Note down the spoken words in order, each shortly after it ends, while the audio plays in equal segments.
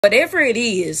Whatever it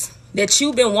is that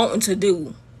you've been wanting to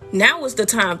do, now is the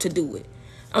time to do it.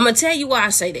 I'm going to tell you why I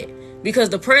say that. Because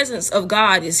the presence of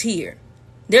God is here.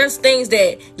 There's things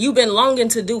that you've been longing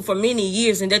to do for many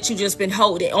years and that you just been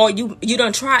holding, or you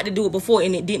done tried to do it before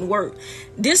and it didn't work.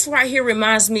 This right here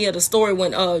reminds me of the story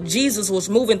when Jesus was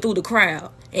moving through the crowd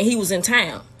and he was in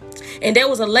town. And there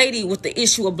was a lady with the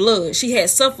issue of blood. She had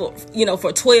suffered,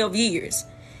 for 12 years.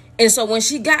 And so when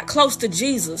she got close to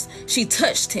Jesus, she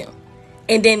touched him.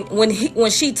 And then when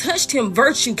she touched him,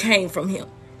 virtue came from him.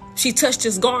 She touched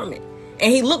his garment.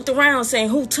 And he looked around saying,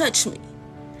 "Who touched me?"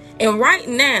 And right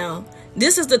now,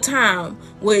 this is the time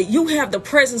where you have the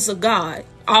presence of God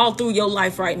all through your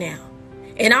life right now.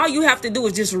 And all you have to do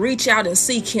is just reach out and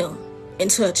seek him and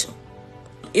touch him.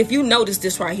 If you notice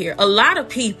this right here, a lot of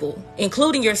people,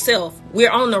 including yourself, we're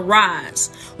on the rise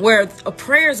where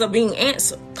prayers are being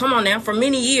answered. Come on now. For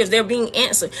many years, they're being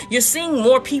answered. You're seeing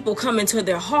more people come into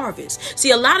their harvest.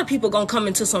 See, a lot of people going to come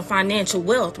into some financial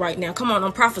wealth right now. Come on,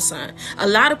 I'm prophesying. A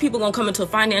lot of people going to come into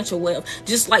financial wealth,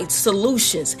 just like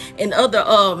solutions and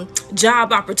other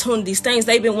job opportunities, things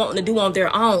they've been wanting to do on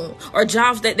their own, or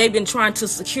jobs that they've been trying to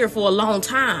secure for a long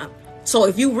time. So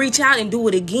if you reach out and do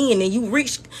it again, and you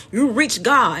reach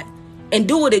God and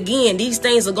do it again, these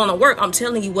things are going to work. I'm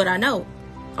telling you what I know.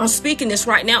 I'm speaking this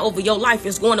right now over your life.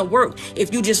 It's going to work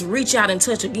if you just reach out and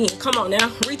touch again. Come on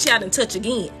now, reach out and touch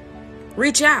again.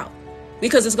 Reach out,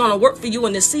 because it's going to work for you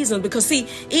in this season. Because see,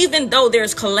 even though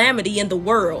there's calamity in the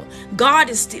world,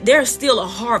 there's still a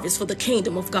harvest for the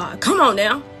kingdom of God. Come on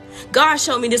now. God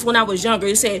showed me this when I was younger.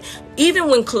 He said, even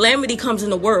when calamity comes in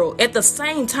the world, at the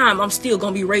same time, I'm still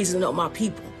going to be raising up my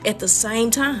people. At the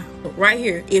same time, right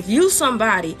here, if you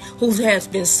somebody who has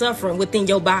been suffering within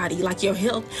your body, like your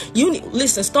health,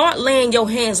 listen, start laying your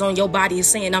hands on your body and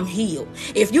saying, "I'm healed."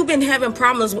 If you've been having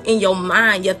problems in your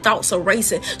mind, your thoughts are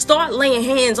racing, start laying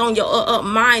hands on your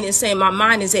mind and saying, "My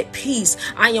mind is at peace.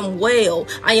 I am well.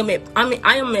 I am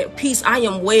at peace. I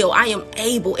am well. I am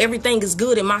able. Everything is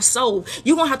good in my soul."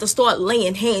 You're going to have to start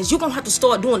laying hands. You're going to have to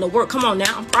start doing the work. Come on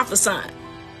now, I'm prophesying.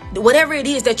 Whatever it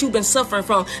is that you've been suffering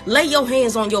from, lay your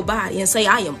hands on your body and say,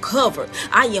 "I am covered.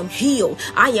 I am healed.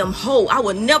 I am whole. I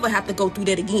will never have to go through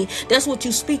that again." That's what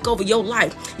you speak over your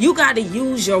life. You got to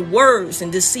use your words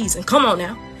in this season. Come on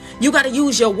now. You got to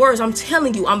use your words. I'm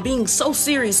telling you, I'm being so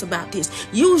serious about this.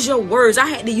 Use your words. I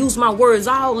had to use my words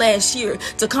all last year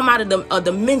to come out of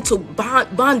the mental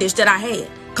bondage that I had.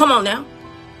 Come on now.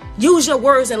 Use your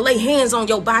words and lay hands on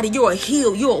your body. You are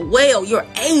healed. You are well. You're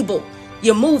able.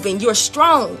 You're moving. You're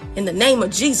strong in the name of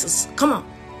Jesus. Come on.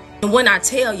 And when I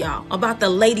tell y'all about the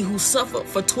lady who suffered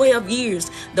for 12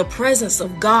 years, the presence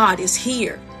of God is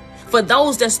here. For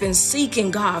those that's been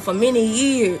seeking God for many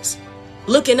years,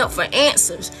 looking up for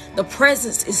answers, the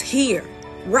presence is here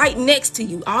right next to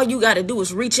you. All you got to do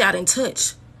is reach out and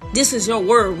touch. This is your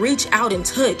word. Reach out and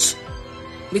touch,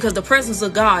 because the presence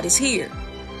of God is here.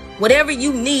 Whatever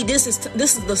you need, this is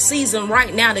the season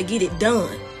right now to get it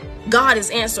done. God is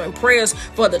answering prayers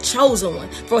for the chosen one,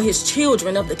 for his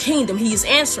children of the kingdom. He is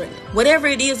answering whatever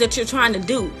it is that you're trying to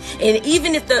do. And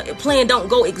even if the plan don't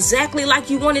go exactly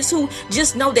like you want it to,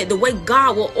 just know that the way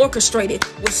God will orchestrate it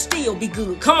will still be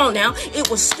good. Come on now. It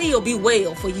will still be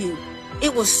well for you.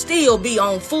 It will still be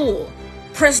on full,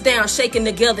 pressed down, shaken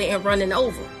together, and running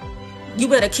over. You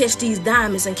better catch these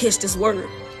diamonds and catch this word.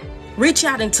 Reach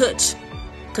out and touch,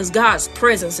 because God's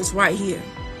presence is right here.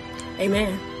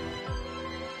 Amen.